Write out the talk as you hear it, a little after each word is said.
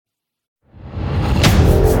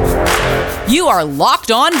You are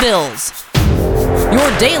Locked On Bills,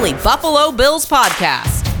 your daily Buffalo Bills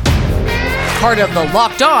podcast. Part of the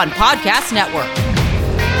Locked On Podcast Network,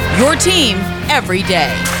 your team every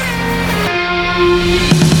day.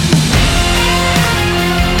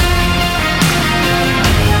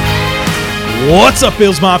 What's up,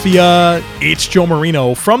 Bills Mafia? It's Joe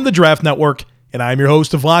Marino from the Draft Network, and I'm your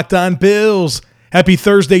host of Locked On Bills. Happy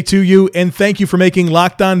Thursday to you, and thank you for making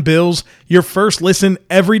Locked On Bills your first listen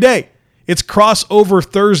every day. It's Crossover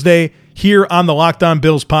Thursday here on the Locked On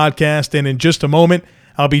Bills podcast, and in just a moment,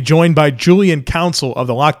 I'll be joined by Julian Council of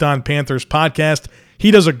the Locked On Panthers podcast.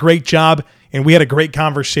 He does a great job, and we had a great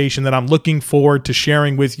conversation that I'm looking forward to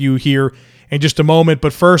sharing with you here in just a moment.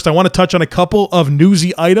 But first, I want to touch on a couple of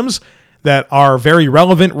newsy items that are very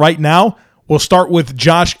relevant right now. We'll start with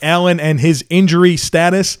Josh Allen and his injury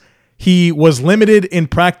status. He was limited in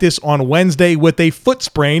practice on Wednesday with a foot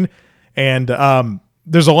sprain, and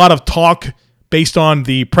there's a lot of talk based on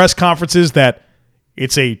the press conferences that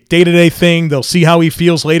it's a day-to-day thing. They'll see how he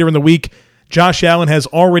feels later in the week. Josh Allen has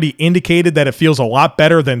already indicated that it feels a lot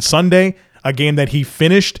better than Sunday, a game that he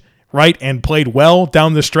finished, right, and played well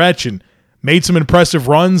down the stretch and made some impressive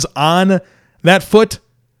runs on that foot.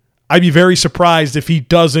 I'd be very surprised if he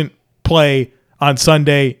doesn't play on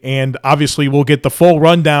Sunday, and obviously we'll get the full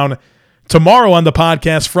rundown tomorrow on the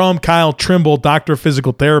podcast from Kyle Trimble, Doctor of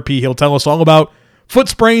Physical Therapy. He'll tell us all about foot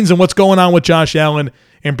sprains and what's going on with Josh Allen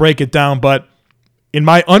and break it down. But in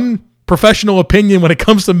my unprofessional opinion, when it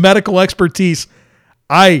comes to medical expertise,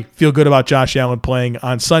 I feel good about Josh Allen playing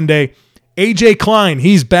on Sunday. AJ Klein,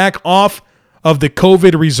 he's back off of the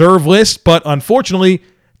COVID reserve list, but unfortunately,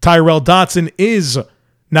 Tyrel Dotson is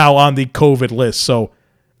now on the COVID list. So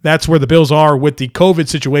that's where the Bills are with the COVID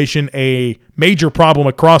situation, a major problem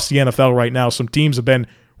across the NFL right now. Some teams have been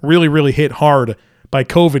really hit hard by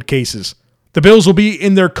COVID cases. The Bills will be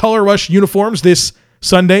in their Color Rush uniforms this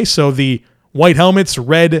Sunday, so the white helmets,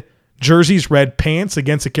 red jerseys, red pants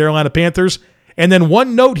against the Carolina Panthers. And then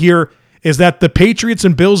one note here is that the Patriots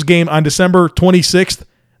and Bills game on December 26th,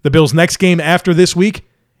 the Bills' next game after this week,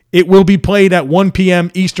 it will be played at 1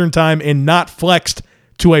 p.m. Eastern time and not flexed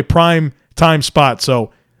to a prime time spot.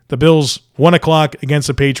 So the Bills, 1 o'clock against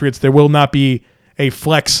the Patriots, there will not be a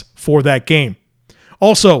flex for that game.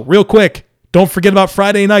 Also, real quick, don't forget about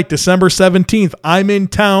Friday night, December 17th. I'm in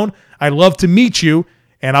town. I'd love to meet you,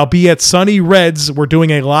 and I'll be at Sunny Reds. We're doing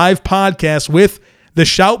a live podcast with the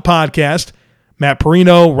Shout Podcast. Matt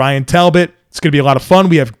Marino, Ryan Talbot. It's going to be a lot of fun.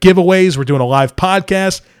 We have giveaways. We're doing a live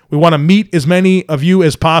podcast. We want to meet as many of you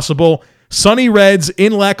as possible. Sunny Reds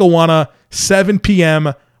in Lackawanna, 7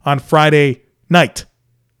 p.m. on Friday night.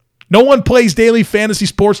 No one plays daily fantasy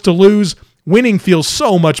sports to lose. Winning feels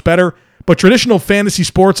so much better, but traditional fantasy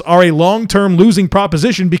sports are a long-term losing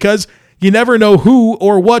proposition because you never know who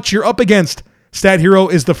or what you're up against. Stat Hero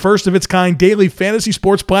is the first of its kind daily fantasy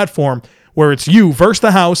sports platform where it's you versus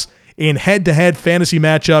the house in head-to-head fantasy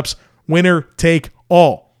matchups, winner take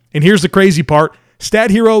all. And here's the crazy part.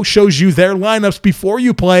 Stat Hero shows you their lineups before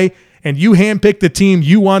you play, and you handpick the team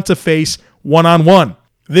you want to face one-on-one.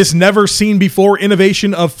 This never-seen-before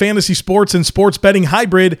innovation of fantasy sports and sports betting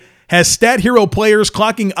hybrid has Stat Hero players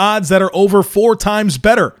clocking odds that are over 4 times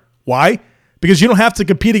better. Why? Because you don't have to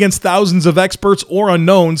compete against thousands of experts or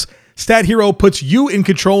unknowns. Stat Hero puts you in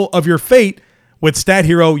control of your fate. With Stat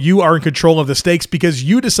Hero, you are in control of the stakes because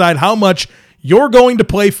you decide how much you're going to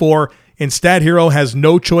play for, and Stat Hero has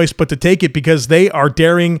no choice but to take it because they are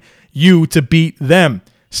daring you to beat them.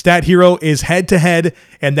 Stat Hero is head-to-head,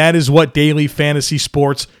 and that is what daily fantasy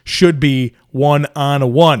sports should be,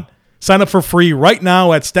 one-on-one. Sign up for free right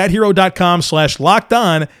now at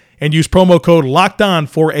stathero.com/lockedon and use promo code LOCKEDON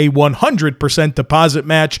for a 100% deposit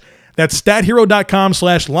match. That's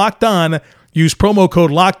stathero.com/lockedon. Use promo code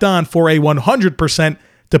LOCKEDON for a 100%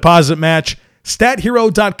 deposit match.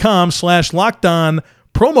 stathero.com/lockedon.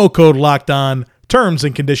 Promo code LOCKEDON. Terms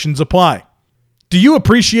and conditions apply. Do you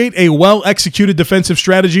appreciate a well-executed defensive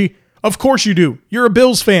strategy? Of course you do. You're a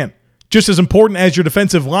Bills fan. Just as important as your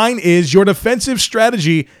defensive line is your defensive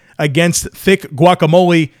strategy against thick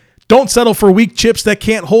guacamole. Don't settle for weak chips that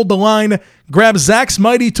can't hold the line. Grab Zach's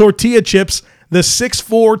Mighty Tortilla Chips, the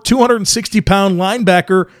 6'4", 260-pound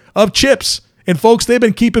linebacker of chips. And folks, they've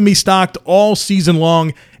been keeping me stocked all season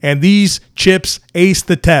long, and these chips ace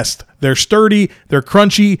the test. They're sturdy, they're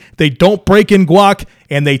crunchy, they don't break in guac,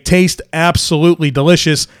 and they taste absolutely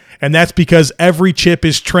delicious. And that's because every chip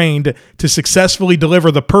is trained to successfully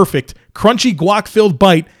deliver the perfect, crunchy guac-filled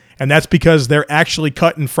bite, and that's because they're actually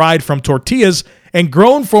cut and fried from tortillas and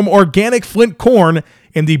grown from organic Flint corn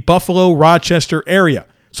in the Buffalo, Rochester area.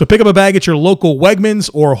 So pick up a bag at your local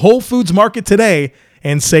Wegmans or Whole Foods market today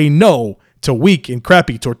and say no to weak and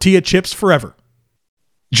crappy tortilla chips forever.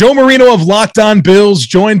 Joe Marino of Locked On Bills,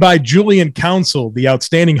 joined by Julian Council, the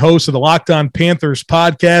outstanding host of the Locked On Panthers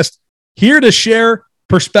podcast, here to share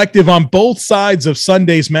perspective on both sides of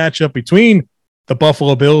Sunday's matchup between the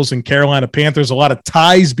Buffalo Bills and Carolina Panthers. A lot of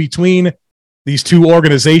ties between these two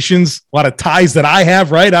organizations, a lot of ties that I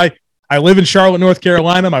have, right? I live in Charlotte, North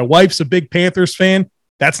Carolina. My wife's a big Panthers fan.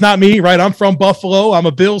 That's not me, right? I'm from Buffalo. I'm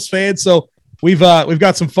a Bills fan. So we've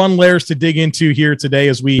got some fun layers to dig into here today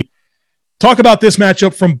as we talk about this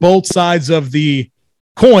matchup from both sides of the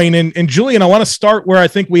coin. And Julian, I want to start where I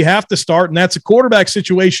think we have to start, and that's a quarterback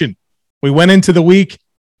situation. We went into the week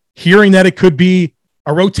hearing that it could be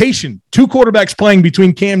a rotation, two quarterbacks playing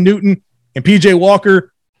between Cam Newton and PJ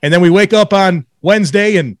Walker. And then we wake up on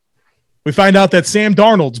Wednesday and we find out that Sam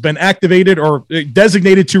Darnold's been activated or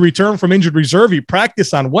designated to return from injured reserve. He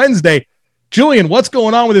practiced on Wednesday. Julian, what's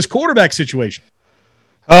going on with this quarterback situation?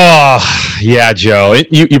 Oh, yeah, Joe.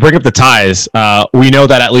 You bring up the ties. We know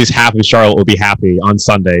that at least half of Charlotte will be happy on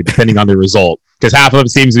Sunday, depending on the result. Because half of them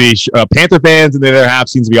seems to be Panther fans, and the other half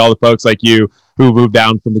seems to be all the folks like you who moved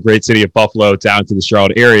down from the great city of Buffalo down to the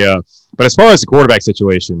Charlotte area. But as far as the quarterback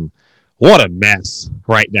situation, what a mess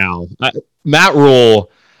right now. Matt Rule,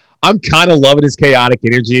 I'm kind of loving his chaotic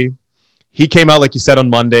energy. He came out, like you said, on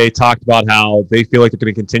Monday, talked about how they feel like they're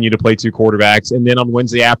going to continue to play two quarterbacks. And then on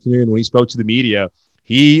Wednesday afternoon, when he spoke to the media,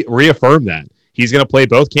 he reaffirmed that. He's going to play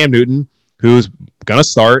both Cam Newton, who's going to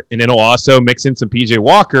start, and then he'll also mix in some PJ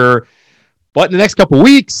Walker. But in the next couple of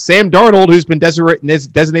weeks, Sam Darnold, who's been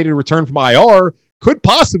designated to return from IR, could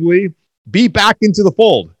possibly be back into the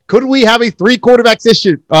fold. Could we have a three-quarterback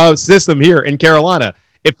system here in Carolina?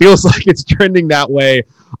 It feels like it's trending that way.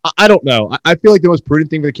 I don't know. I feel like the most prudent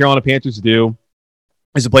thing for the Carolina Panthers to do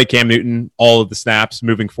is to play Cam Newton all of the snaps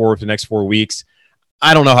moving forward for the next 4 weeks.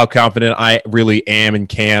 I don't know how confident I really am in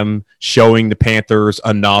Cam showing the Panthers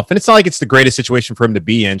enough. And it's not like it's the greatest situation for him to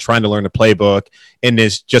be in, trying to learn the playbook, and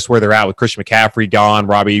is just where they're at with Christian McCaffrey gone,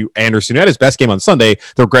 Robbie Anderson, who had his best game on Sunday,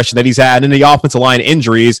 the regression that he's had, and the offensive line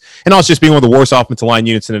injuries, and also just being one of the worst offensive line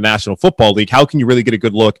units in the National Football League. How can you really get a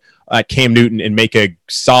good look at Cam Newton and make a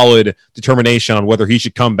solid determination on whether he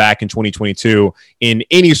should come back in 2022 in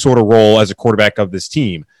any sort of role as a quarterback of this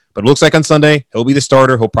team? But it looks like on Sunday, he'll be the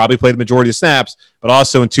starter. He'll probably play the majority of snaps, but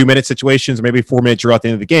also in 2-minute situations, maybe 4-minute drill at the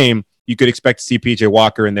end of the game, you could expect to see PJ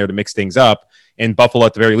Walker in there to mix things up. And Buffalo,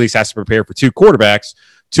 at the very least, has to prepare for two quarterbacks.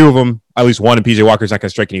 Two of them, at least one in PJ Walker, is not going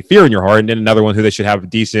to strike any fear in your heart. And then another one who they should have a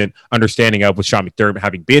decent understanding of with Sean McDermott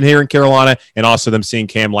having been here in Carolina, and also them seeing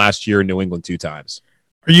Cam last year in New England 2 times.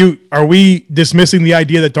 Are we dismissing the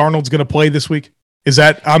idea that Darnold's going to play this week? Is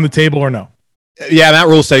that on the table or no? Yeah, Matt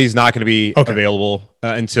Rule said he's not going to be available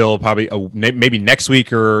until probably maybe next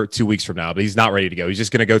week or 2 weeks from now, but he's not ready to go. He's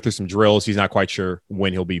just going to go through some drills. He's not quite sure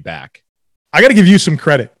when he'll be back. I got to give you some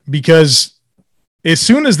credit because as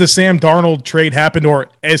soon as the Sam Darnold trade happened, or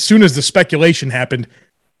as soon as the speculation happened,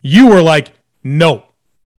 you were like, no,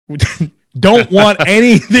 don't want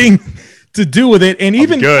anything to do with it. And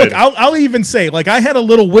even look, I'll even say, like, I had a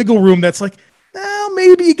little wiggle room that's like, well,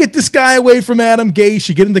 maybe you get this guy away from Adam Gase.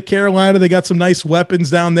 You get into Carolina. They got some nice weapons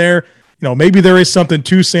down there. You know, maybe there is something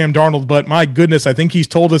to Sam Darnold, but my goodness, I think he's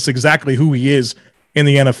told us exactly who he is in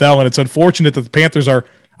the NFL. And it's unfortunate that the Panthers are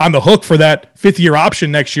on the hook for that 5th-year option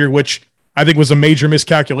next year, which I think was a major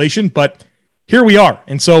miscalculation. But here we are.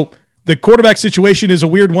 And so the quarterback situation is a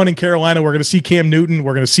weird one in Carolina. We're going to see Cam Newton.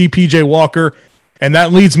 We're going to see PJ Walker. And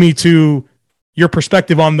that leads me to your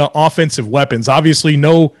perspective on the offensive weapons. Obviously,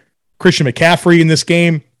 no Christian McCaffrey in this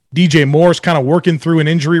game. DJ Moore's kind of working through an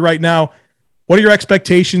injury right now. What are your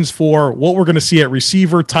expectations for what we're going to see at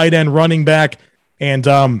receiver, tight end, running back, and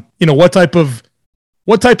what type of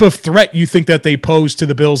threat you think that they pose to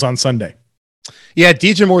the Bills on Sunday? Yeah,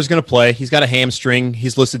 DJ Moore's going to play. He's got a hamstring.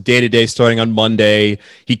 He's listed day-to-day starting on Monday.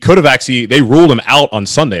 He could have they ruled him out on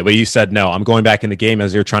Sunday, but he said, no, I'm going back in the game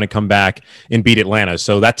as they're trying to come back and beat Atlanta.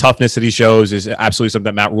 So that toughness that he shows is absolutely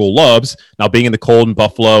something that Matt Rule loves. Now, being in the cold in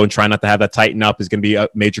Buffalo and trying not to have that tighten up is going to be a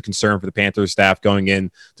major concern for the Panthers staff going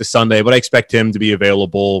in to Sunday, but I expect him to be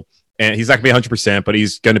available. And he's not going to be 100%, but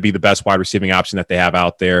he's going to be the best wide receiving option that they have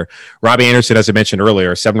out there. Robbie Anderson, as I mentioned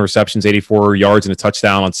earlier, 7 receptions, 84 yards, and a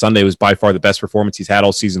touchdown on Sunday was by far the best performance he's had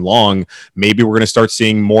all season long. Maybe we're going to start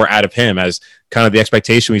seeing more out of him, as kind of the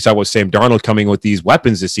expectation we saw with Sam Darnold coming with these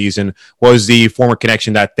weapons this season was the former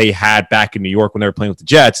connection that they had back in New York when they were playing with the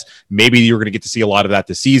Jets. Maybe you're going to get to see a lot of that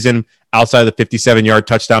this season. Outside of the 57-yard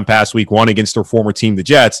touchdown pass week 1 against their former team, the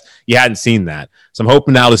Jets, you hadn't seen that. So I'm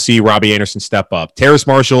hoping now to see Robbie Anderson step up. Terrace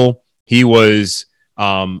Marshall, he was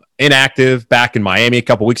Inactive back in Miami a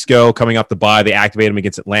couple weeks ago, coming off the bye. They activated him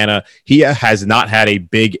against Atlanta. He has not had a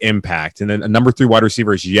big impact. And then a number 3 wide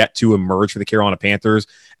receiver is yet to emerge for the Carolina Panthers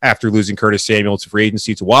after losing Curtis Samuel to free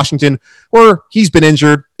agency to Washington, where he's been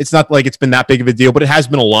injured. It's not like it's been that big of a deal, but it has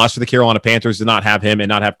been a loss for the Carolina Panthers to not have him and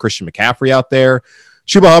not have Christian McCaffrey out there.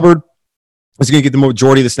 Chuba Hubbard is going to get the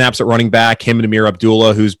majority of the snaps at running back, him and Amir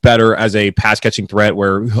Abdullah, who's better as a pass-catching threat,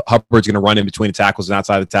 where Hubbard's going to run in between the tackles and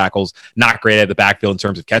outside the tackles, not great at the backfield in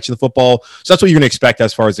terms of catching the football. So that's what you're going to expect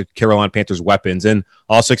as far as the Carolina Panthers' weapons. And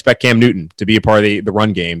also expect Cam Newton to be a part of the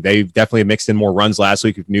run game. They definitely mixed in more runs last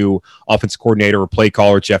week with new offensive coordinator or play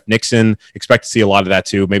caller Jeff Nixon. Expect to see a lot of that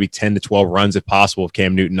too, maybe 10 to 12 runs if possible with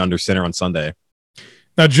Cam Newton under center on Sunday.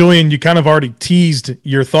 Now, Julian, you kind of already teased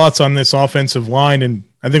your thoughts on this offensive line, and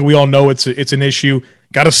I think we all know it's an issue.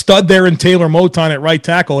 Got a stud there in Taylor Moton at right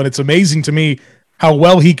tackle, and it's amazing to me how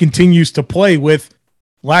well he continues to play with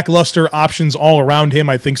lackluster options all around him.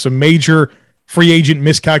 I think some major free agent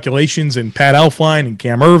miscalculations in Pat Elflein and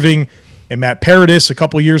Cam Irving and Matt Paradis a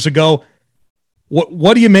couple years ago.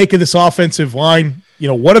 What do you make of this offensive line?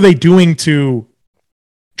 What are they doing to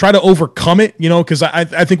try to overcome it? Because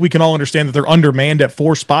I think we can all understand that they're undermanned at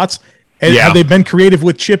 4 spots. Have they been creative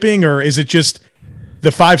with chipping, or is it just the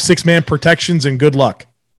 5-6 man protections and good luck?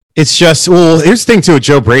 It's just, here's the thing too with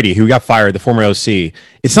Joe Brady, who got fired, the former OC.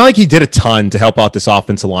 It's not like he did a ton to help out this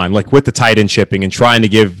offensive line, like with the tight end chipping and trying to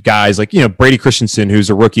give guys like, Brady Christensen, who's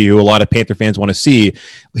a rookie who a lot of Panther fans want to see.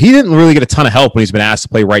 He didn't really get a ton of help when he's been asked to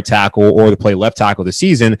play right tackle or to play left tackle this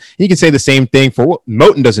season. You can say the same thing for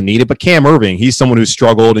Moton doesn't need it, but Cam Irving, he's someone who's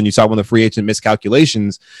struggled, and you saw one of the free agent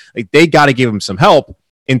miscalculations. Like, they got to give him some help.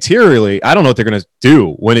 Interiorly, I don't know what they're going to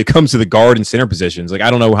do when it comes to the guard and center positions. Like, I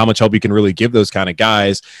don't know how much help you can really give those kind of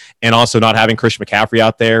guys. And also not having Christian McCaffrey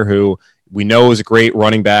out there, who we know is a great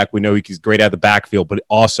running back. We know he's great at the backfield, but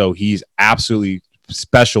also he's absolutely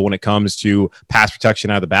special when it comes to pass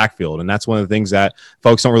protection out of the backfield. And that's one of the things that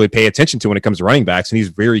folks don't really pay attention to when it comes to running backs. And he's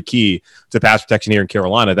very key to pass protection here in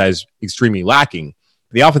Carolina. That is extremely lacking.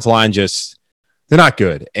 The offensive line they're not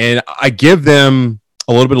good. And I give them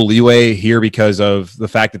a little bit of leeway here because of the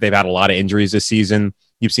fact that they've had a lot of injuries this season.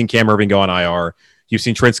 You've seen Cam Irving go on IR. You've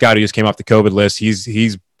seen Trent Scott, who just came off the COVID list.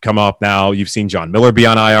 He's come up now. You've seen John Miller be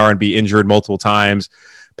on IR and be injured multiple times.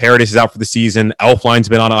 Paradis is out for the season. Elflein's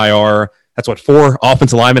been on IR. That's 4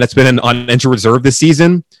 offensive linemen that's been on injured reserve this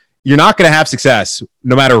season. You're not going to have success,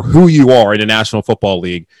 no matter who you are in the National Football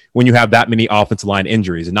League, when you have that many offensive line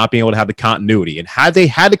injuries and not being able to have the continuity. And had they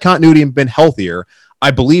had the continuity and been healthier,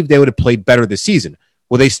 I believe they would have played better this season.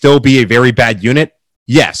 Will they still be a very bad unit?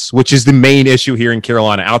 Yes, which is the main issue here in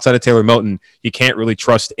Carolina. Outside of Taylor Moton, you can't really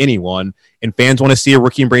trust anyone, and fans want to see a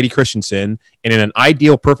rookie in Brady Christensen. And in an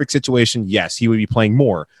ideal, perfect situation, yes, he would be playing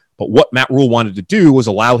more. But what Matt Rule wanted to do was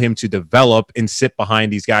allow him to develop and sit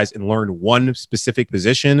behind these guys and learn one specific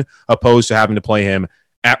position, opposed to having to play him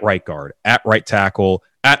at right guard, at right tackle,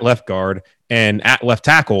 at left guard, and at left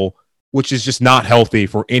tackle, which is just not healthy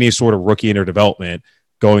for any sort of rookie in their development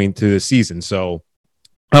going into the season. So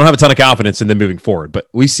I don't have a ton of confidence in them moving forward, but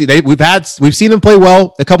we've seen them play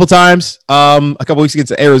well a couple times. A couple weeks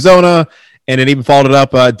against Arizona, and then even followed it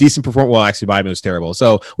up decent performance. Well, actually, Miami was terrible,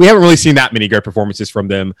 so we haven't really seen that many great performances from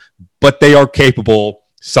them. But they are capable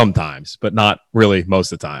sometimes, but not really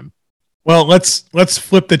most of the time. Well, let's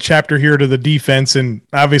flip the chapter here to the defense, and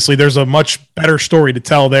obviously there's a much better story to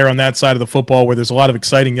tell there on that side of the football, where there's a lot of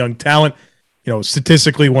exciting young talent.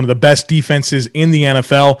 Statistically, one of the best defenses in the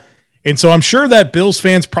NFL. And so I'm sure that Bills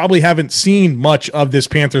fans probably haven't seen much of this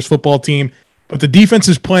Panthers football team, but the defense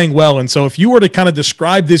is playing well. And so if you were to kind of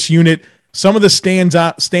describe this unit, some of the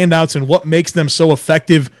standouts and what makes them so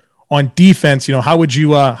effective on defense, how would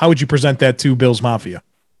you present that to Bills Mafia?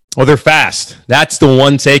 Well, they're fast. That's the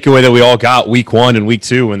one takeaway that we all got week 1 and week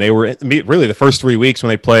 2 when they were really the first 3 weeks when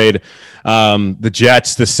they played the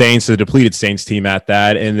Jets, the Saints, the depleted Saints team at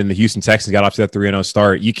that, and then the Houston Texans got off to that 3-0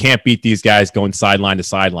 start. You can't beat these guys going sideline to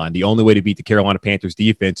sideline. The only way to beat the Carolina Panthers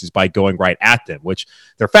defense is by going right at them, which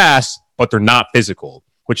they're fast, but they're not physical,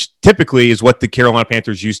 which typically is what the Carolina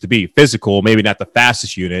Panthers used to be. Physical, maybe not the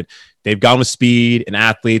fastest unit. They've gone with speed and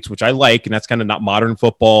athletes, which I like, and that's kind of not modern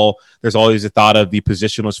football. There's always a thought of the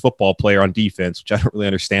positionless football player on defense, which I don't really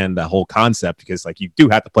understand the whole concept, because you do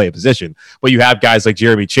have to play a position. But you have guys like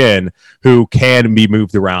Jeremy Chin who can be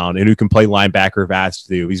moved around and who can play linebacker if asked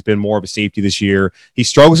to. He's been more of a safety this year. He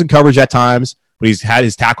struggles in coverage at times, but he's had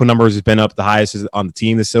his tackle numbers has been up the highest on the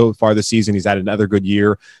team so far this season. He's had another good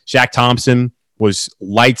year. Shaq Thompson was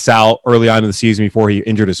lights out early on in the season before he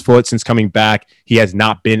injured his foot. Since coming back, he has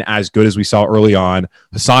not been as good as we saw early on.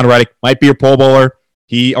 Hassan Reddick might be a Pro Bowler.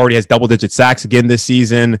 He already has double-digit sacks again this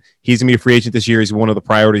season. He's going to be a free agent this year. He's one of the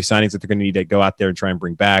priority signings that they're going to need to go out there and try and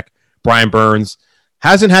bring back. Brian Burns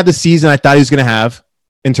hasn't had the season I thought he was going to have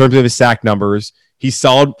in terms of his sack numbers. He's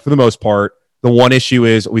solid for the most part. The one issue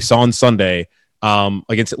is we saw on Sunday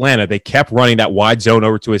against Atlanta, they kept running that wide zone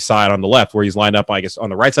over to his side on the left where he's lined up, I guess, on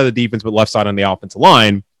the right side of the defense, but left side on the offensive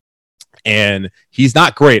line. And he's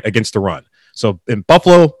not great against the run. So in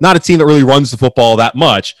Buffalo, not a team that really runs the football that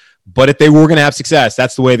much. But if they were going to have success,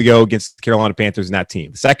 that's the way to go against the Carolina Panthers and that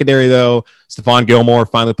team. The secondary, though, Stephon Gilmore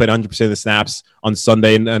finally played 100% of the snaps on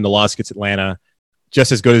Sunday in the loss against Atlanta.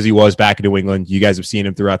 Just as good as he was back in New England. You guys have seen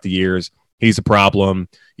him throughout the years. He's a problem.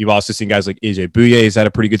 You've also seen guys like AJ Bouye has had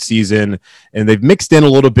a pretty good season. And they've mixed in a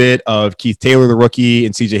little bit of Keith Taylor, the rookie,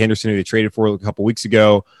 and CJ Henderson, who they traded for a couple weeks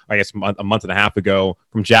ago, I guess a month and a half ago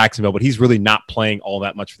from Jacksonville. But he's really not playing all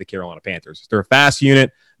that much for the Carolina Panthers. They're a fast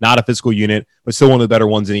unit, not a physical unit, but still one of the better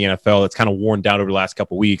ones in the NFL. That's kind of worn down over the last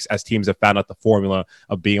couple of weeks as teams have found out the formula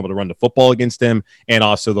of being able to run the football against them, and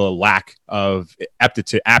also the lack of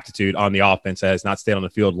aptitude on the offense that has not stayed on the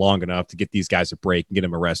field long enough to get these guys a break and get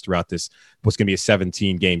them a rest throughout this what's going to be a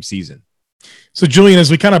 17-game season. So, Julian, as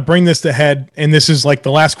we kind of bring this to head, and this is like the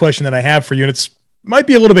last question that I have for you, and it's might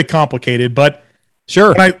be a little bit complicated, but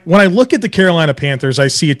sure. When I look at the Carolina Panthers, I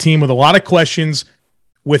see a team with a lot of questions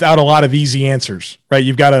without a lot of easy answers, right?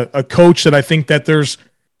 You've got a coach that I think that there's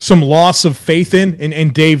some loss of faith in,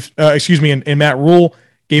 and Matt Rule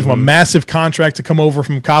gave him a massive contract to come over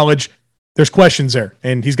from college. There's questions there,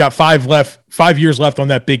 and he's got 5 years left on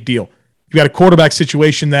that big deal. You've got a quarterback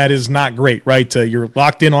situation that is not great, right? You're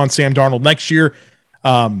locked in on Sam Darnold next year,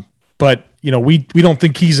 but we don't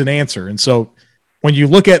think he's an answer. And so when you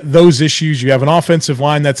look at those issues, you have an offensive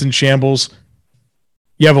line that's in shambles.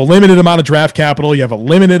 You have a limited amount of draft capital. You have a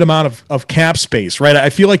limited amount of cap space, right? I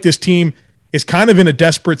feel like this team is kind of in a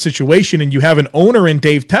desperate situation, and you have an owner in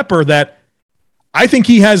Dave Tepper that I think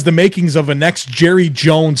he has the makings of a next Jerry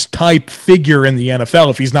Jones type figure in the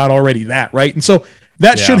NFL if he's not already that, right? And so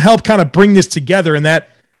that should help kind of bring this together, and that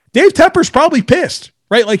Dave Tepper's probably pissed,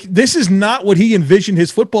 right? Like, this is not what he envisioned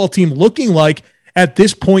his football team looking like at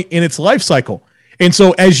this point in its life cycle. And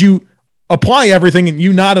so as you apply everything, and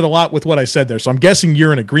you nodded a lot with what I said there, so I'm guessing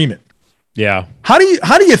you're in agreement. Yeah. How do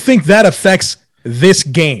you think that affects this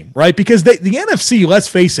game, right? Because the NFC, let's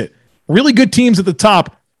face it, really good teams at the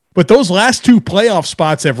top, but those last 2 playoff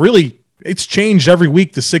spots it's changed every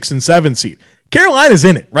week, the 6 and 7 seed. Carolina's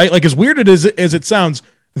in it, right? Like, as weird as it sounds,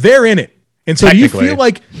 they're in it. And so you feel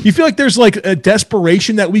like there's like a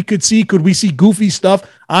desperation that we could see. Could we see goofy stuff,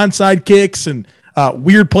 onside kicks and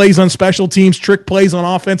weird plays on special teams, trick plays on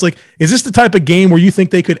offense? Like, is this the type of game where you think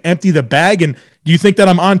they could empty the bag? And do you think that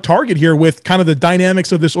I'm on target here with kind of the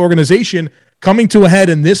dynamics of this organization coming to a head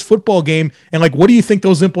in this football game? And like, what do you think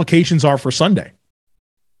those implications are for Sunday?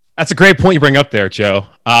 That's a great point you bring up there, Joe.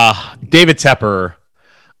 David Tepper,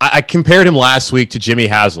 I compared him last week to Jimmy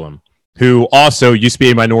Haslam, who also used to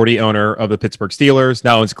be a minority owner of the Pittsburgh Steelers,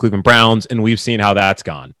 now owns the Cleveland Browns, and we've seen how that's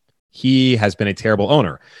gone. He has been a terrible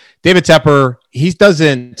owner. David Tepper, he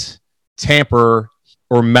doesn't tamper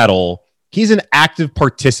or meddle. He's an active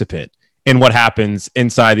participant in what happens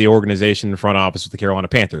inside the organization, the front office with the Carolina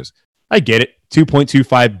Panthers. I get it.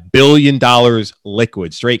 $2.25 billion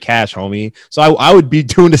liquid, straight cash, homie. So I would be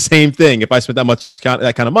doing the same thing if I spent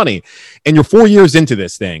that kind of money. And you're 4 years into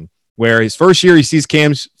this thing, where his first year he sees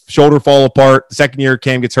Cam's shoulder fall apart. The second year,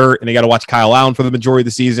 Cam gets hurt, and they got to watch Kyle Allen for the majority of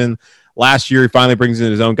the season. Last year, he finally brings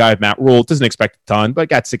in his own guy, Matt Rule. Doesn't expect a ton, but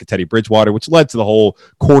got sick of Teddy Bridgewater, which led to the whole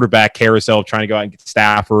quarterback carousel of trying to go out and get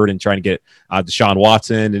Stafford and trying to get Deshaun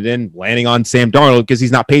Watson, and then landing on Sam Darnold because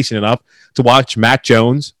he's not patient enough to watch Mac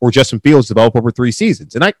Jones or Justin Fields develop over 3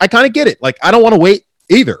 seasons. And I kind of get it. Like, I don't want to wait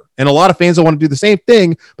either. And a lot of fans don't want to do the same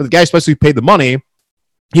thing, but the guy especially paid the money,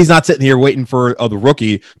 he's not sitting here waiting for the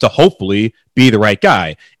rookie to hopefully be the right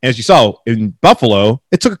guy. And as you saw in Buffalo,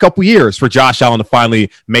 it took a couple years for Josh Allen to finally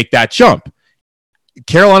make that jump.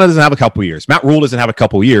 Carolina doesn't have a couple years. Matt Rule doesn't have a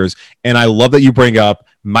couple years. And I love that you bring up,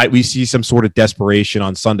 might we see some sort of desperation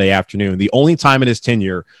on Sunday afternoon? The only time in his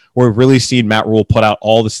tenure where we've really seen Matt Rule put out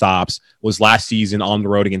all the stops was last season on the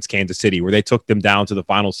road against Kansas City, where they took them down to the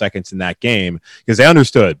final seconds in that game because they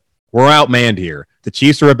understood we're outmanned here. The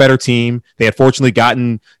Chiefs are a better team. They had fortunately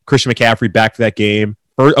gotten Christian McCaffrey back for that game.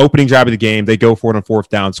 First opening drive of the game, they go for it on 4th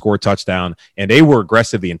down, score a touchdown, and they were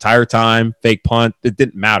aggressive the entire time. Fake punt, it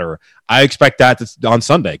didn't matter. I expect that on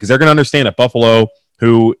Sunday because they're going to understand that Buffalo,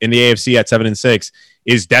 who in the AFC at 7-6,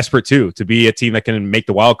 is desperate to be a team that can make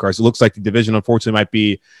the wild cards. It looks like the division, unfortunately, might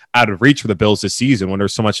be out of reach for the Bills this season when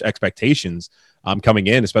there's so much expectations coming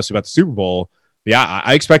in, especially about the Super Bowl. Yeah,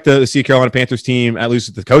 I expect to see a Carolina Panthers team, at least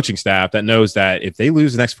with the coaching staff, that knows that if they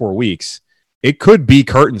lose the next 4 weeks, it could be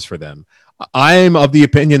curtains for them. I'm of the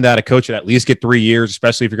opinion that a coach should at least get 3 years,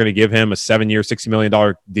 especially if you're going to give him a 7-year, $60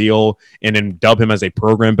 million deal and then dub him as a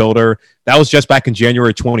program builder. That was just back in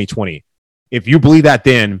January 2020. If you believe that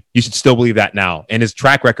then, you should still believe that now. And his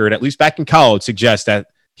track record, at least back in college, suggests that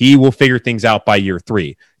he will figure things out by year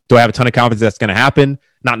 3. Do I have a ton of confidence that's going to happen?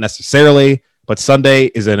 Not necessarily. But Sunday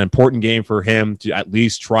is an important game for him to at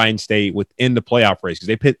least try and stay within the playoff race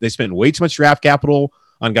because they spent way too much draft capital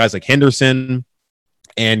on guys like Henderson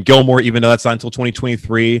and Gilmore, even though that's not until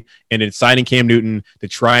 2023, and it's signing Cam Newton to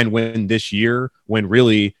try and win this year when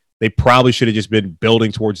really they probably should have just been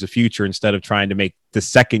building towards the future instead of trying to make the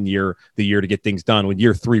second year the year to get things done, when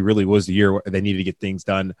year 3 really was the year where they needed to get things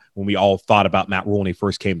done when we all thought about Matt Rule when he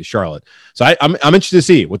first came to Charlotte. So I'm interested to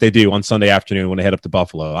see what they do on Sunday afternoon when they head up to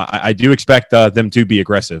Buffalo. I do expect them to be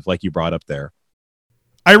aggressive, like you brought up there.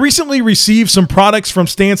 I recently received some products from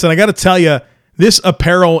Stance, and I got to tell you, this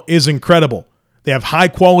apparel is incredible. They have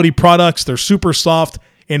high-quality products. They're super soft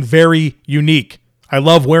and very unique. I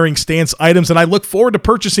love wearing Stance items, and I look forward to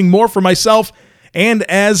purchasing more for myself and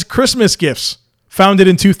as Christmas gifts. Founded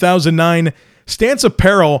in 2009, Stance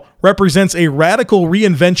Apparel represents a radical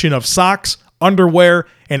reinvention of socks, underwear,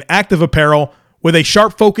 and active apparel with a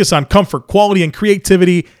sharp focus on comfort, quality, and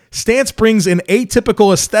creativity. Stance brings an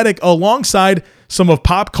atypical aesthetic alongside some of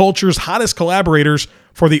pop culture's hottest collaborators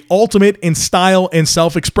for the ultimate in style and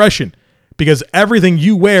self-expression, because everything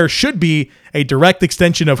you wear should be a direct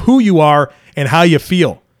extension of who you are and how you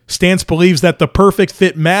feel. Stance believes that the perfect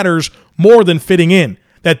fit matters more than fitting in,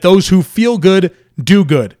 that those who feel good do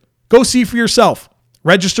good. Go see for yourself.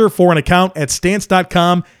 Register for an account at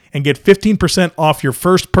stance.com and get 15% off your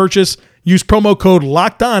first purchase. Use promo code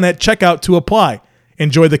LOCKEDON at checkout to apply.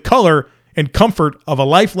 Enjoy the color and comfort of a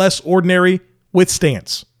life less ordinary with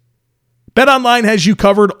Stance. BetOnline has you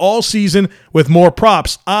covered all season with more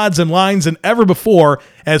props, odds, and lines than ever before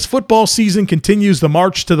as football season continues the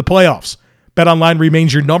march to the playoffs. BetOnline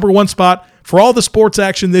remains your number one spot for all the sports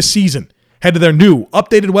action this season. Head to their new,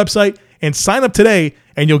 updated website and sign up today,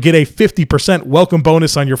 and you'll get a 50% welcome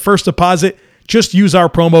bonus on your first deposit. Just use our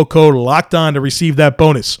promo code LOCKEDON to receive that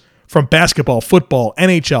bonus. From basketball, football,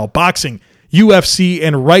 NHL, boxing, UFC,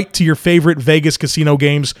 and right to your favorite Vegas casino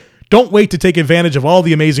games. Don't wait to take advantage of all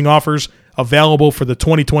the amazing offers available for the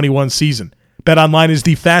 2021 season. BetOnline is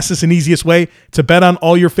the fastest and easiest way to bet on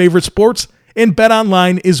all your favorite sports, and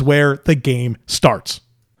BetOnline is where the game starts.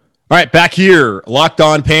 All right, back here, Locked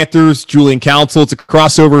On Panthers, Julian Council. It's a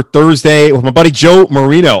crossover Thursday with my buddy Joe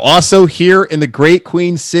Marino, also here in the great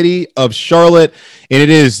Queen City of Charlotte, and it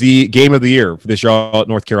is the game of the year for the Charlotte,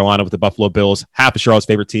 North Carolina, with the Buffalo Bills, half of Charlotte's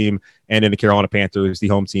favorite team, and in the Carolina Panthers, the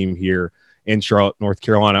home team here in Charlotte, North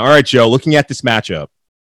Carolina. All right, Joe, looking at this matchup,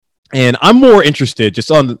 and I'm more interested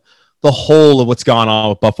just on the whole of what's gone on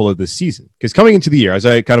with Buffalo this season, because coming into the year, as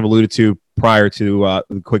I kind of alluded to prior to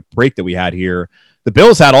the quick break that we had here, the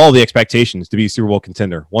Bills had all the expectations to be a Super Bowl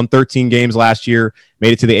contender. Won 13 games last year,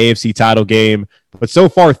 made it to the AFC title game. But so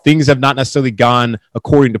far, things have not necessarily gone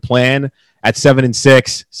according to plan. At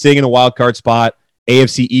 7-6, sitting in a wild card spot,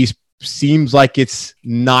 AFC East seems like it's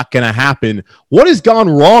not going to happen. What has gone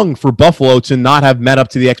wrong for Buffalo to not have met up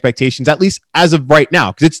to the expectations, at least as of right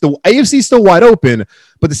now? Because the AFC is still wide open,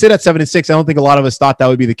 but to sit at 7-6, I don't think a lot of us thought that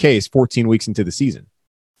would be the case 14 weeks into the season.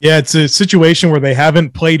 Yeah, it's a situation where they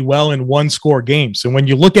haven't played well in one-score games. And when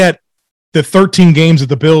you look at the 13 games that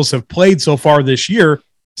the Bills have played so far this year,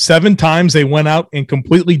 7 times they went out and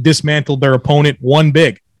completely dismantled their opponent, won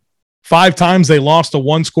big. 5 times they lost a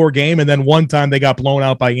one-score game, and then 1 time they got blown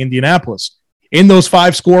out by Indianapolis. In those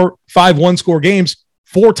 5 one-score games,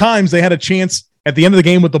 4 times they had a chance at the end of the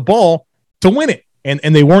game with the ball to win it, and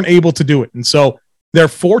they weren't able to do it. And so their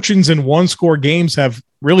fortunes in one-score games have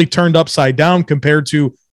really turned upside down compared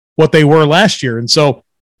to what they were last year. And so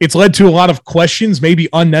it's led to a lot of questions, maybe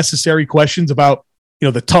unnecessary questions about,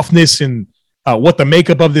 the toughness and what the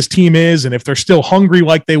makeup of this team is, and if they're still hungry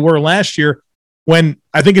like they were last year, when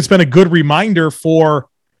I think it's been a good reminder for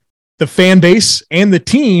the fan base and the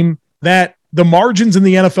team that the margins in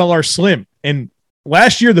the NFL are slim. And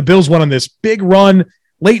last year, the Bills went on this big run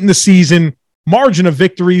late in the season, margin of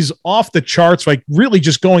victories off the charts, like really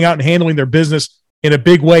just going out and handling their business in a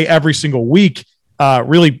big way every single week.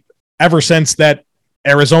 Really, ever since that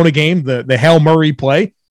Arizona game, the Hail Murray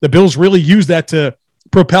play, the Bills really used that to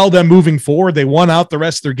propel them moving forward. They won out the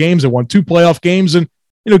rest of their games. They won 2 playoff games and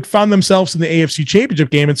found themselves in the AFC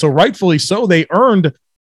Championship game. And so rightfully so, they earned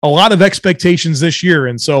a lot of expectations this year.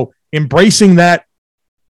 And so embracing that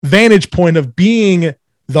vantage point of being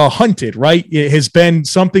the hunted, right, it has been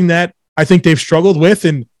something that I think they've struggled with.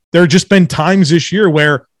 And there have just been times this year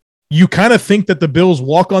where you kind of think that the Bills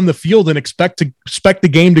walk on the field and expect the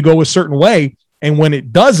game to go a certain way. And when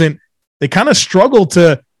it doesn't, they kind of struggle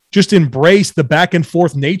to just embrace the back and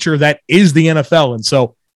forth nature that is the NFL. And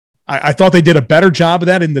so I thought they did a better job of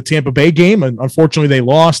that in the Tampa Bay game. And unfortunately, they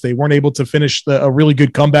lost. They weren't able to finish a really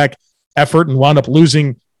good comeback effort and wound up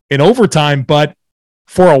losing in overtime. But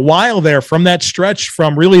for a while there, from that stretch,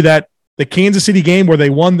 from really the Kansas City game where they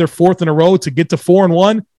won their fourth in a row to get to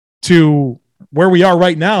 4-1 to where we are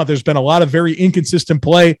right now, there's been a lot of very inconsistent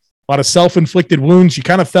play, a lot of self-inflicted wounds. You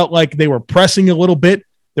kind of felt like they were pressing a little bit.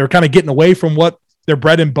 They were kind of getting away from what their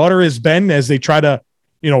bread and butter has been as they try to,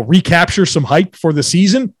 recapture some hype for the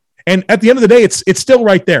season. And at the end of the day, it's still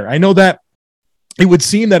right there. I know that it would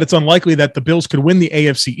seem that it's unlikely that the Bills could win the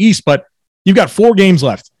AFC East, but you've got 4 games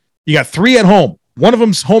left. You got 3 at home. One of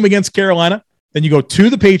them's home against Carolina. Then you go to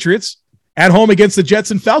the Patriots, at home against the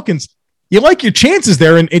Jets and Falcons. You like your chances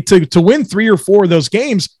there and to win 3 or 4 of those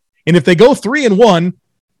games. And if they go 3-1,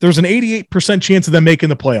 there's an 88% chance of them making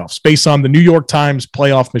the playoffs based on the New York Times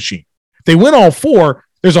playoff machine. If they win all 4,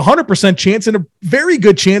 there's a 100% chance and a very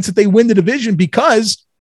good chance that they win the division, because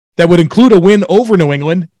that would include a win over New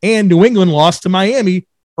England, and New England lost to Miami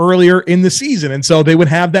earlier in the season. And so they would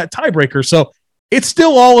have that tiebreaker. So it's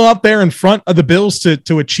still all up there in front of the Bills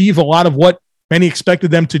to achieve a lot of what many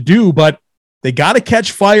expected them to do, but they got to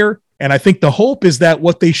catch fire. And I think the hope is that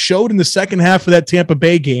what they showed in the second half of that Tampa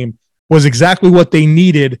Bay game was exactly what they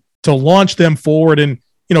needed to launch them forward and,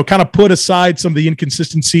 kind of put aside some of the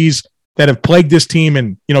inconsistencies that have plagued this team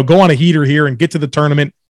and, go on a heater here and get to the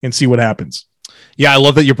tournament and see what happens. Yeah, I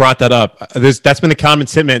love that you brought that up. That's been a common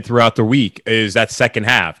sentiment throughout the week, is that second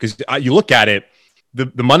half. Because you look at it,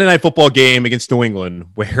 the Monday Night Football game against New England,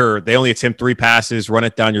 where they only attempt 3 passes, run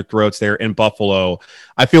it down your throats there in Buffalo,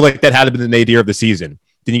 I feel like that had to be the nadir of the season.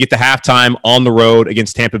 Then you get to halftime on the road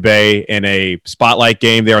against Tampa Bay in a spotlight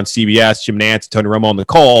game there on CBS, Jim Nantz, Tony Romo on the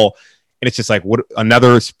call, and it's just like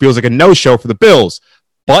feels like a no-show for the Bills.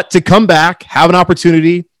 But to come back, have an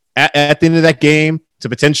opportunity at the end of that game to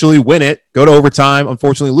potentially win it, go to overtime,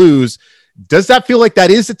 unfortunately lose. Does that feel like that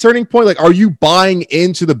is the turning point? Like, are you buying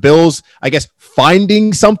into the Bills, I guess,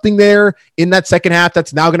 finding something there in that second half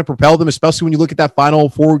that's now going to propel them, especially when you look at that final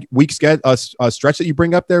 4-week stretch that you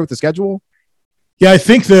bring up there with the schedule? Yeah, I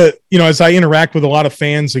think that, as I interact with a lot of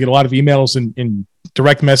fans, I get a lot of emails and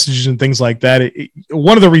direct messages and things like that.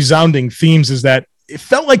 One of the resounding themes is that it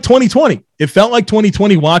felt like 2020. It felt like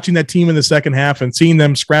 2020 watching that team in the second half and seeing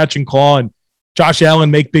them scratch and claw and Josh Allen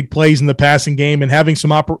make big plays in the passing game and having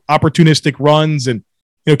some opportunistic runs and,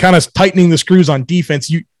 kind of tightening the screws on defense.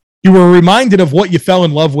 You were reminded of what you fell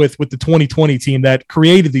in love with the 2020 team that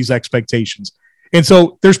created these expectations. And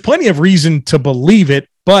so there's plenty of reason to believe it.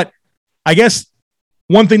 But I guess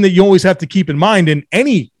one thing that you always have to keep in mind in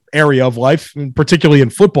any area of life, and particularly in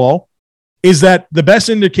football, is that the best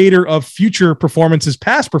indicator of future performance is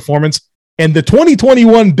past performance. And the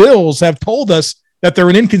 2021 Bills have told us that they're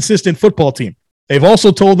an inconsistent football team. They've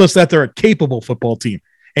also told us that they're a capable football team.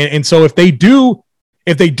 And so if they do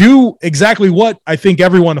exactly what I think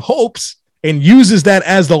everyone hopes and uses that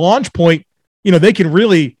as the launch point, they can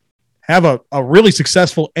really have a really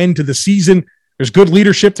successful end to the season. There's good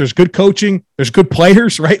leadership. There's good coaching. There's good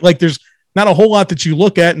players, right? Like, there's not a whole lot that you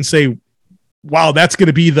look at and say, wow, that's going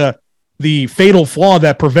to be the fatal flaw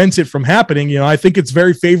that prevents it from happening. I think it's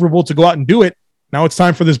very favorable to go out and do it. Now it's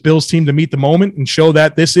time for this Bills team to meet the moment and show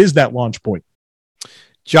that this is that launch point.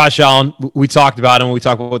 Josh Allen, we talked about him when we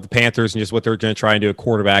talked about the Panthers and just what they're going to try and do at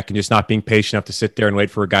quarterback and just not being patient enough to sit there and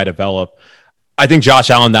wait for a guy to develop. I think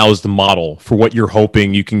Josh Allen now is the model for what you're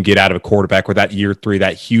hoping you can get out of a quarterback with that year 3,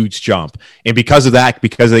 that huge jump. And because of that,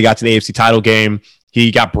 because they got to the AFC title game,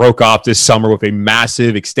 he got broke off this summer with a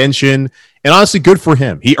massive extension. And honestly, good for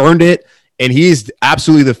him. He earned it, and he is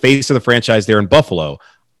absolutely the face of the franchise there in Buffalo.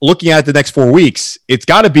 Looking at the next 4 weeks, it's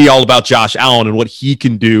got to be all about Josh Allen and what he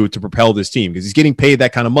can do to propel this team, because he's getting paid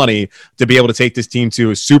that kind of money to be able to take this team to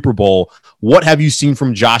a Super Bowl. What have you seen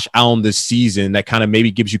from Josh Allen this season that kind of maybe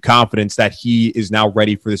gives you confidence that he is now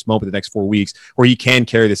ready for this moment the next 4 weeks where he can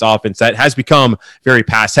carry this offense that has become very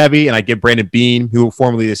pass heavy? And I give Brandon Beane, who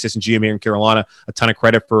formerly the assistant GM here in Carolina, a ton of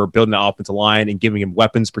credit for building the offensive line and giving him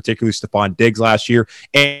weapons, particularly Stephon Diggs last year.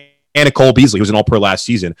 And a Cole Beasley, who was an all-pro last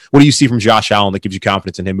season. What do you see from Josh Allen that gives you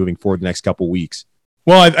confidence in him moving forward the next couple of weeks?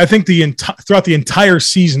 Well, I think throughout the entire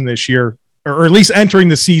season this year, or at least entering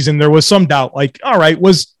the season, there was some doubt. Like, all right,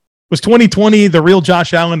 was 2020 the real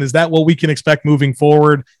Josh Allen? Is that what we can expect moving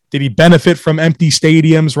forward? Did he benefit from empty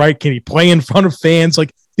stadiums, right? Can he play in front of fans?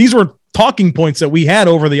 Like, these were talking points that we had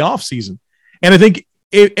over the offseason. And I think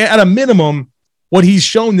at a minimum, what he's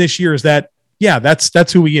shown this year is that, yeah,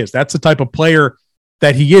 that's who he is. That's the type of player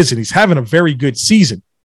that he is, and he's having a very good season.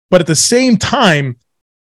 But at the same time,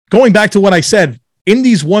 going back to what I said, in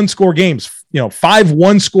these one-score games, 5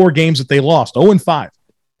 one-score games that they lost, 0-5,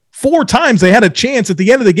 4 times they had a chance at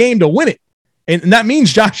the end of the game to win it. And that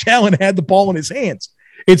means Josh Allen had the ball in his hands.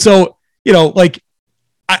 And so,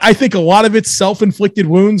 I think a lot of it's self-inflicted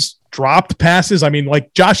wounds, dropped passes. I mean,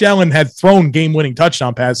 like Josh Allen had thrown game-winning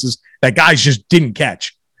touchdown passes that guys just didn't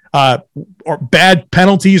catch. Or bad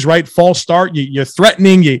penalties, right? False start. You're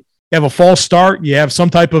threatening. You have a false start. You have some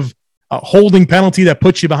type of holding penalty that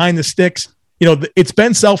puts you behind the sticks. It's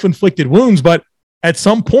been self-inflicted wounds, but at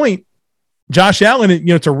some point, Josh Allen,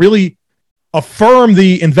 to really affirm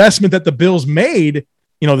the investment that the Bills made,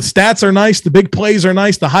 the stats are nice, the big plays are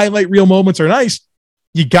nice, the highlight reel moments are nice.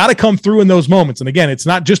 You got to come through in those moments. And again, it's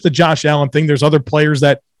not just a Josh Allen thing. There's other players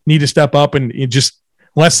that need to step up and just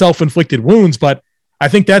less self-inflicted wounds. But I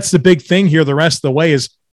think that's the big thing here the rest of the way is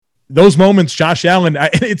those moments, Josh Allen,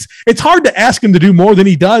 it's hard to ask him to do more than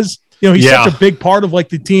he does. He's such a big part of like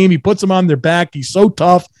the team. He puts them on their back. He's so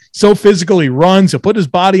tough, so physical. He runs. He'll put his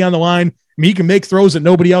body on the line. I mean, he can make throws that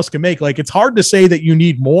nobody else can make. Like, it's hard to say that you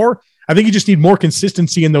need more. I think you just need more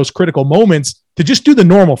consistency in those critical moments to just do the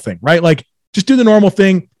normal thing, right? Like, just do the normal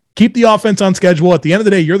thing. Keep the offense on schedule. At the end of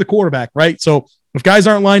the day, you're the quarterback, right? So if guys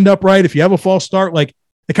aren't lined up right, if you have a false start, like,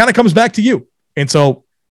 it kind of comes back to you. And so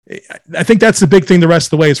I think that's the big thing the rest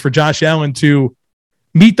of the way is for Josh Allen to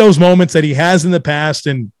meet those moments that he has in the past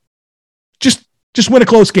and just win a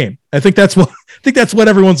close game. I think that's what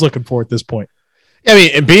everyone's looking for at this point. I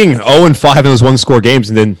mean, and being 0-5 in those one-score games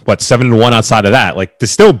and then, 7-1 outside of that, like to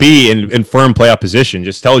still be in firm playoff position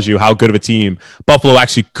just tells you how good of a team Buffalo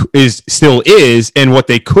actually still is and what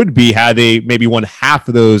they could be had they maybe won half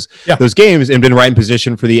of those games and been right in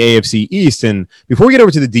position for the AFC East. And before we get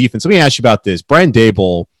over to the defense, let me ask you about this. Brian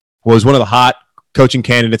Daboll was one of the hot coaching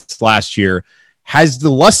candidates last year. Has the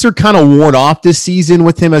luster kind of worn off this season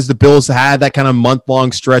with him as the Bills had that kind of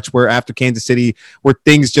month-long stretch where after Kansas City where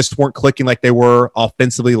things just weren't clicking like they were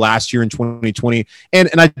offensively last year in 2020? And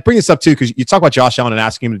I bring this up too because you talk about Josh Allen and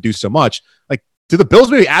asking him to do so much. Like, do the Bills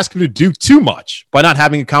maybe ask him to do too much by not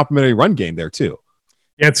having a complimentary run game there too?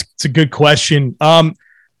 Yeah, it's a good question.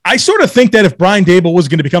 I sort of think that if Brian Daboll was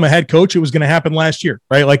going to become a head coach, it was going to happen last year,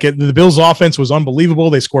 right? Like the Bills' offense was unbelievable.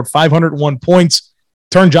 They scored 501 points.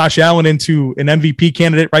 Turned Josh Allen into an MVP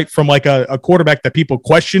candidate, right, from like a quarterback that people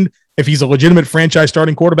questioned if he's a legitimate franchise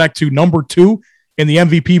starting quarterback to number 2 in the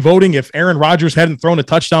MVP voting. If Aaron Rodgers hadn't thrown a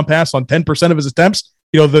touchdown pass on 10% of his attempts,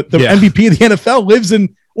 the MVP of the NFL lives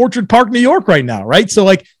in Orchard Park, New York right now, right? So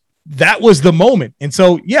like that was the moment. And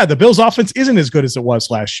so, yeah, the Bills offense isn't as good as it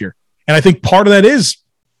was last year. And I think part of that is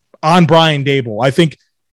on Brian Daboll. I think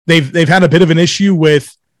they've had a bit of an issue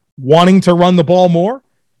with wanting to run the ball more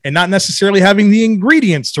and not necessarily having the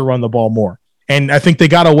ingredients to run the ball more. And I think they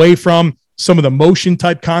got away from some of the motion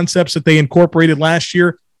type concepts that they incorporated last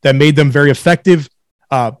year that made them very effective,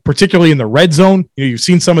 particularly in the red zone. You've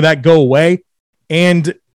seen some of that go away.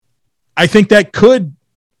 And I think that could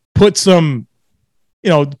put put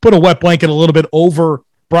a wet blanket a little bit over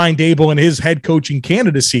Brian Daboll and his head coaching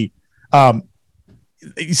candidacy. So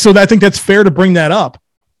I think that's fair to bring that up.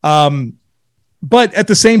 But at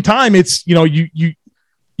the same time, it's, you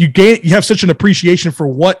have such an appreciation for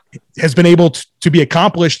what has been able to be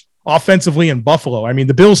accomplished offensively in Buffalo. I mean,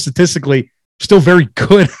 the Bills statistically still very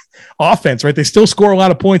good offense, right? They still score a lot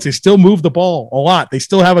of points. They still move the ball a lot. They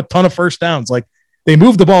still have a ton of first downs. Like, they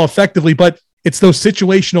move the ball effectively, but it's those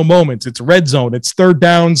situational moments. It's red zone. It's third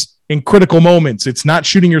downs in critical moments. It's not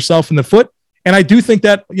shooting yourself in the foot. And I do think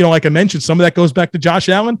that, like I mentioned, some of that goes back to Josh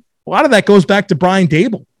Allen. A lot of that goes back to Brian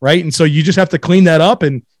Daboll, right? And so you just have to clean that up.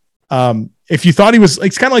 And if you thought he was,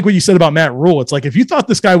 it's kind of like what you said about Matt Rule. It's like, if you thought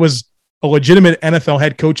this guy was a legitimate NFL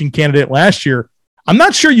head coaching candidate last year, I'm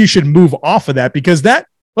not sure you should move off of that, because that,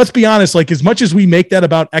 let's be honest, like, as much as we make that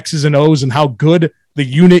about X's and O's and how good the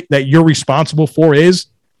unit that you're responsible for is,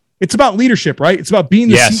 it's about leadership, right? It's about being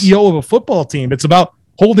the CEO of a football team. It's about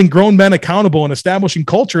holding grown men accountable and establishing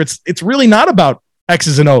culture. It's really not about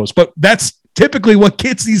X's and O's, but that's typically what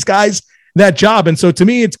gets these guys that job. And so to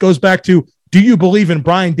me, it goes back to, do you believe in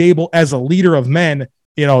Brian Daboll as a leader of men?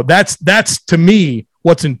 That's to me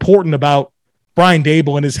what's important about Brian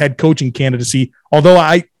Daboll and his head coaching candidacy. Although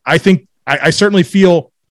I think I certainly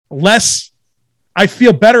feel I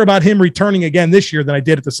feel better about him returning again this year than I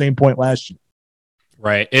did at the same point last year.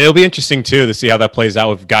 Right. It'll be interesting, too, to see how that plays out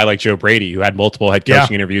with a guy like Joe Brady, who had multiple head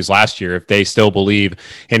coaching interviews last year, if they still believe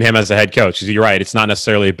in him as a head coach. Because you're right, it's not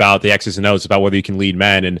necessarily about the X's and O's, it's about whether you can lead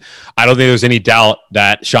men. And I don't think there's any doubt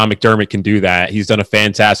that Sean McDermott can do that. He's done a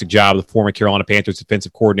fantastic job, the former Carolina Panthers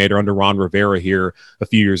defensive coordinator under Ron Rivera here a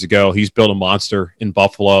few years ago. He's built a monster in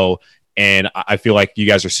Buffalo, and I feel like you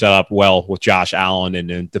guys are set up well with Josh Allen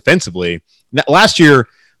and defensively. Last year,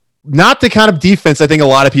 not the kind of defense I think a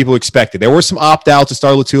lot of people expected. There were some opt-outs to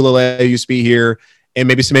start Latulele used to be here, and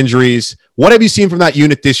maybe some injuries. What have you seen from that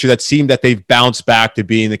unit this year that seemed that they've bounced back to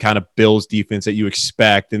being the kind of Bills defense that you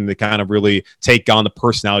expect and to kind of really take on the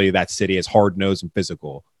personality of that city as hard-nosed and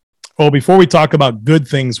physical? Well, before we talk about good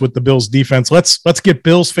things with the Bills defense, let's get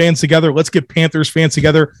Bills fans together. Let's get Panthers fans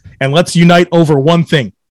together, and let's unite over one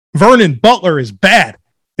thing. Vernon Butler is bad.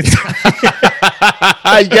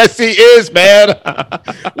 Yes, he is, man.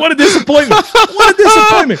 What a disappointment. What a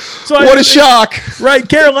disappointment. So what a shock. Right.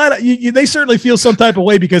 Carolina, they certainly feel some type of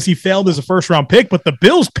way because he failed as a first-round pick, but the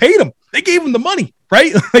Bills paid him. They gave him the money,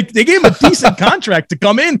 right? Like they gave him a decent contract to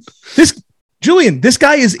come in. Julian, this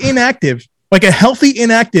guy is inactive, like a healthy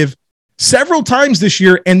inactive, several times this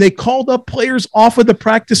year, and they called up players off of the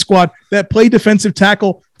practice squad that play defensive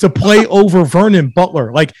tackle to play over Vernon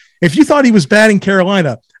Butler. Like, if you thought he was bad in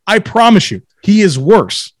Carolina, I promise you, he is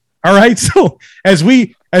worse. All right. So as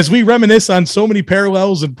we reminisce on so many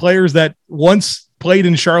parallels and players that once played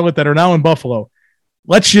in Charlotte that are now in Buffalo,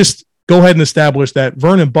 let's just go ahead and establish that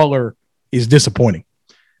Vernon Butler is disappointing.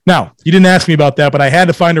 Now, you didn't ask me about that, but I had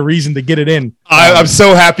to find a reason to get it in. I'm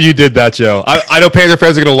so happy you did that, Joe. I know Panther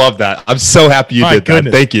fans are going to love that. I'm so happy you did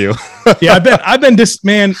that. Thank you. Yeah, I've been this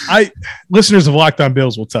man. Listeners of Locked On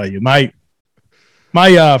Bills will tell you my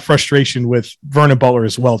frustration with Vernon Butler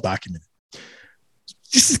is well documented.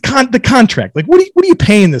 Just the contract. Like, what are you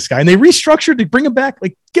paying this guy? And they restructured to bring him back.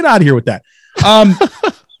 Like, get out of here with that.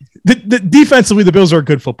 The defensively, the Bills are a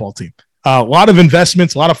good football team. A lot of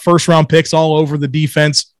investments, a lot of first-round picks all over the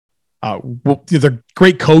defense. The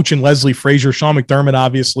great coach in Leslie Frazier, Sean McDermott,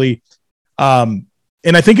 obviously. And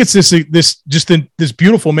I think it's this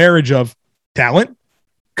beautiful marriage of talent,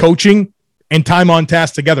 coaching, and time on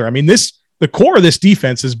task together. I mean, the core of this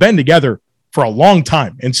defense has been together for a long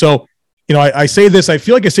time. And so, I say this, I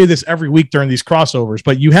feel like I say this every week during these crossovers,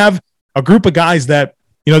 but you have a group of guys that,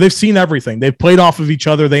 they've seen everything. They've played off of each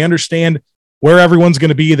other. They understand where everyone's going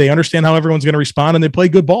to be. They understand how everyone's going to respond, and they play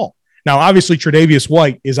good ball. Now, obviously, Tre'Davious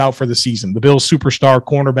White is out for the season, the Bills' superstar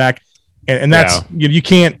cornerback, and that's you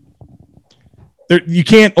can't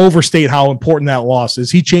overstate how important that loss is.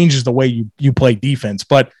 He changes the way you play defense.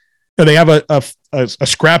 But they have a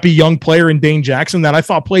scrappy young player in Dane Jackson that I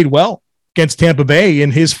thought played well against Tampa Bay in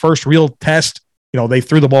his first real test. They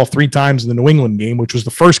threw the ball 3 times in the New England game, which was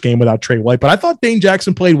the first game without Trey White. But I thought Dane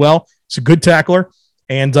Jackson played well. He's a good tackler,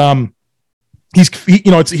 and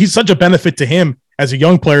he's such a benefit to him as a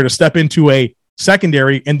young player to step into a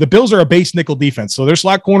secondary. And the Bills are a base nickel defense, so there's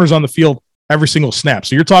slot corners on the field every single snap.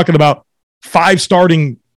 So you're talking about 5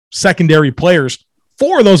 starting secondary players.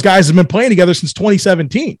 4 of those guys have been playing together since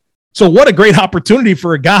 2017. So what a great opportunity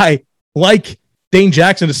for a guy like Dane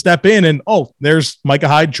Jackson to step in and, there's Micah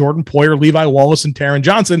Hyde, Jordan Poyer, Levi Wallace, and Taron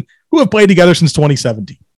Johnson, who have played together since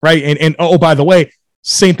 2017, right? And by the way,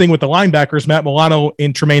 same thing with the linebackers, Matt Milano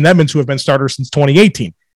and Tremaine Edmonds, who have been starters since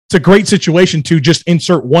 2018. It's a great situation to just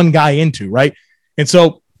insert one guy into, right? And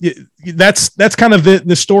so that's kind of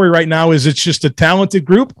the story right now is it's just a talented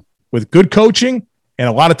group with good coaching and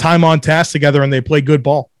a lot of time on task together, and they play good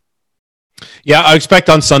ball. Yeah, I expect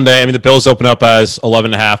on Sunday, the Bills open up as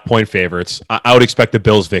 11.5-point favorites. I would expect the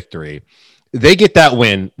Bills victory. They get that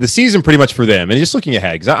win. The season pretty much for them. And just looking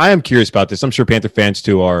ahead, because I am curious about this. I'm sure Panther fans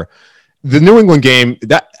too are. The New England game,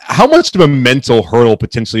 how much of a mental hurdle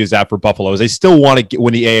potentially is that for Buffalo? As they still want to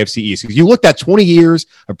win the AFC East. Because you looked at 20 years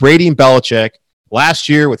of Brady and Belichick. Last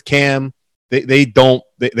year with Cam, they don't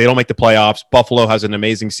make the playoffs. Buffalo has an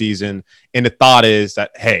amazing season. And the thought is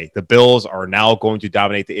that, hey, the Bills are now going to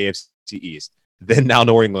dominate the AFC East. Then now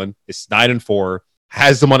New England is 9-4,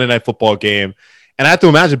 has the Monday Night Football game. And I have to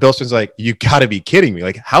imagine Bills fans like, you got to be kidding me.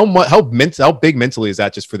 Like, how big mentally is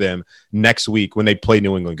that just for them next week when they play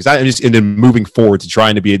New England? Because I'm just and then moving forward to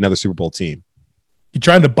trying to be another Super Bowl team. You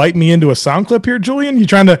trying to bite me into a sound clip here, Julian? You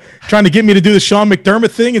trying to get me to do the Sean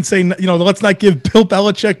McDermott thing and say, let's not give Bill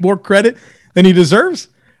Belichick more credit than he deserves?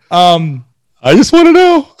 I just want to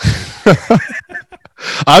know.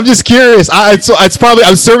 I'm just curious. It's probably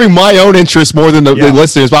I'm serving my own interest more than the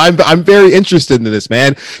listeners, but I'm very interested in this,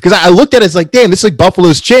 man, because I looked at it, it's like, damn, this is like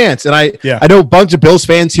Buffalo's chance, and I know a bunch of Bills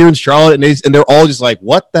fans here in Charlotte, and they're all just like,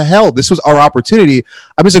 what the hell? This was our opportunity.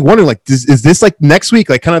 I'm just like wondering, like, is this like next week,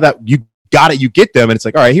 like kind of that you got it, you get them, and it's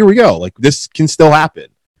like, all right, here we go. Like, this can still happen.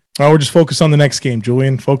 Oh, we're just focused on the next game,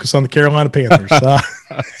 Julian. Focus on the Carolina Panthers.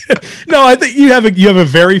 No, I think you have a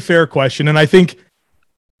very fair question, and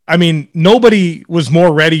I mean, nobody was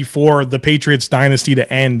more ready for the Patriots dynasty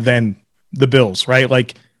to end than the Bills, right?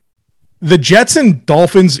 Like, the Jets and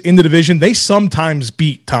Dolphins in the division, they sometimes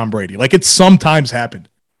beat Tom Brady. Like, it sometimes happened.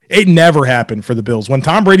 It never happened for the Bills. When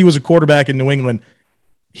Tom Brady was a quarterback in New England,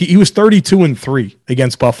 he was 32-3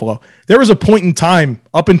 against Buffalo. There was a point in time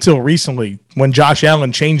up until recently when Josh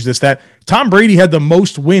Allen changed this that Tom Brady had the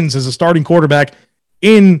most wins as a starting quarterback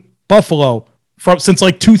in Buffalo since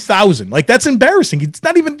like 2000. Like, that's embarrassing. It's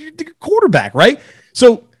not even a quarterback, right?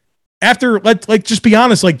 So after, like, just be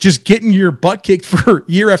honest, like, just getting your butt kicked for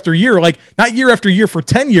year after year, like, not year after year for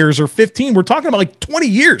 10 years or 15. We're talking about like 20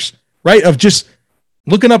 years, right? Of just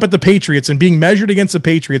looking up at the Patriots and being measured against the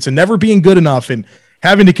Patriots and never being good enough and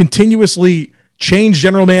having to continuously change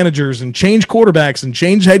general managers and change quarterbacks and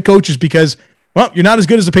change head coaches because, well, you're not as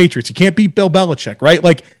good as the Patriots. You can't beat Bill Belichick, right?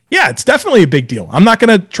 Like, yeah, it's definitely a big deal. I'm not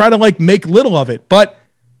going to try to like make little of it, but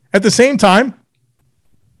at the same time,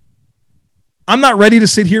 I'm not ready to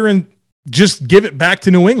sit here and just give it back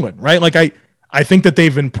to New England, right? Like, I think that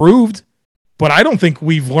they've improved, but I don't think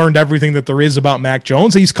we've learned everything that there is about Mac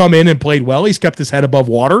Jones. He's come in and played well. He's kept his head above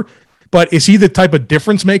water, but is he the type of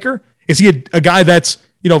difference maker? Is he a guy that's,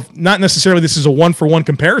 not necessarily this is a one-for-one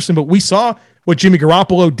comparison, but we saw what Jimmy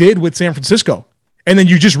Garoppolo did with San Francisco. And then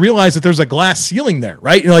you just realize that there's a glass ceiling there,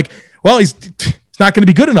 right? You're like, well, he's not going to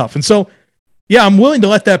be good enough. And so, yeah, I'm willing to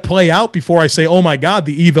let that play out before I say, oh my God,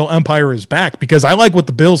 the evil empire is back, because I like what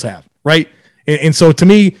the Bills have, right? And so to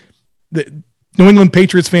me, the New England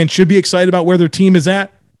Patriots fans should be excited about where their team is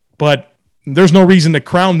at, but there's no reason to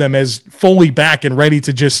crown them as fully back and ready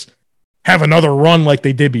to just have another run like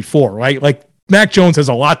they did before, right? Like, Mac Jones has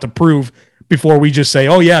a lot to prove before we just say,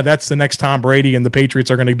 oh yeah, that's the next Tom Brady and the Patriots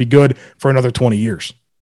are going to be good for another 20 years.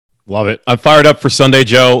 Love it. I'm fired up for Sunday,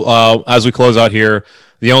 Joe. As we close out here,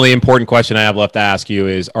 the only important question I have left to ask you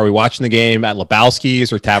is, are we watching the game at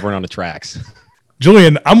Lebowski's or Tavern on the Tracks?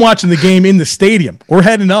 Julian, I'm watching the game in the stadium. We're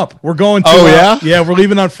heading up. We're going to, yeah, we're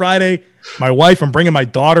leaving on Friday. My wife, I'm bringing my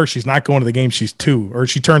daughter. She's not going to the game. She's 2, or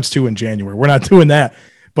she turns 2 in January. We're not doing that.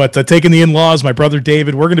 But taking the in-laws, my brother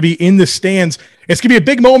David, we're going to be in the stands. It's going to be a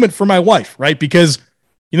big moment for my wife, right? Because,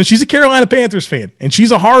 she's a Carolina Panthers fan, and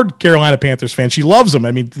she's a hard Carolina Panthers fan. She loves them.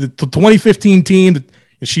 I mean, the 2015 team,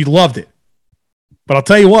 she loved it. But I'll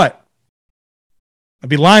tell you what, I'd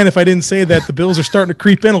be lying if I didn't say that the Bills are starting to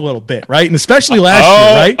creep in a little bit, right? And especially last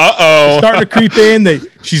year, right? They're starting to creep in.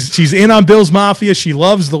 She's in on Bills Mafia. She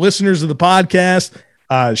loves the listeners of the podcast.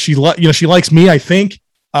 She likes me, I think.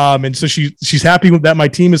 And so she's happy that my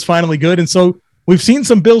team is finally good. And so we've seen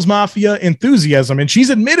some Bills Mafia enthusiasm, and she's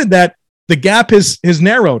admitted that the gap has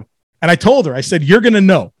narrowed. And I told her, I said, you're going to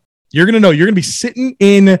know. You're going to be sitting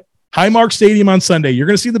in Highmark Stadium on Sunday. You're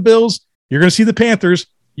going to see the Bills. You're going to see the Panthers.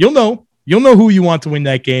 You'll know who you want to win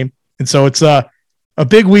that game. And so it's a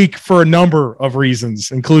big week for a number of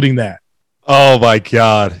reasons, including that. Oh my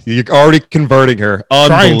God. You're already converting her.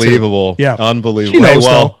 Unbelievable. Yeah. Unbelievable. She knows,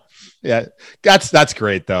 though. Yeah, that's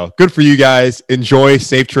great, though. Good for you guys. Enjoy.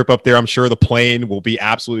 Safe trip up there. I'm sure the plane will be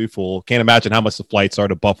absolutely full. Can't imagine how much the flights are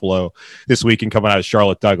to Buffalo this week and coming out of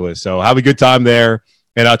Charlotte Douglas. So have a good time there.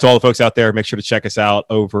 And to all the folks out there, make sure to check us out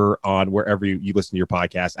over on wherever you listen to your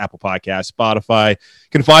podcast, Apple Podcasts, Spotify. You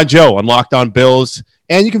can find Joe on Locked On Bills,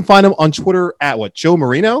 and you can find him on Twitter at what? Joe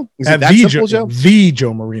Marino? Is it that simple, Joe? The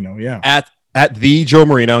Joe Marino, yeah. At the Joe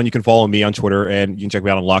Marino, and you can follow me on Twitter, and you can check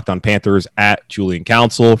me out on Locked On Panthers at Julian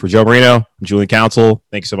Council. For Joe Marino, I'm Julian Council.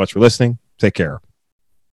 Thank you so much for listening. Take care.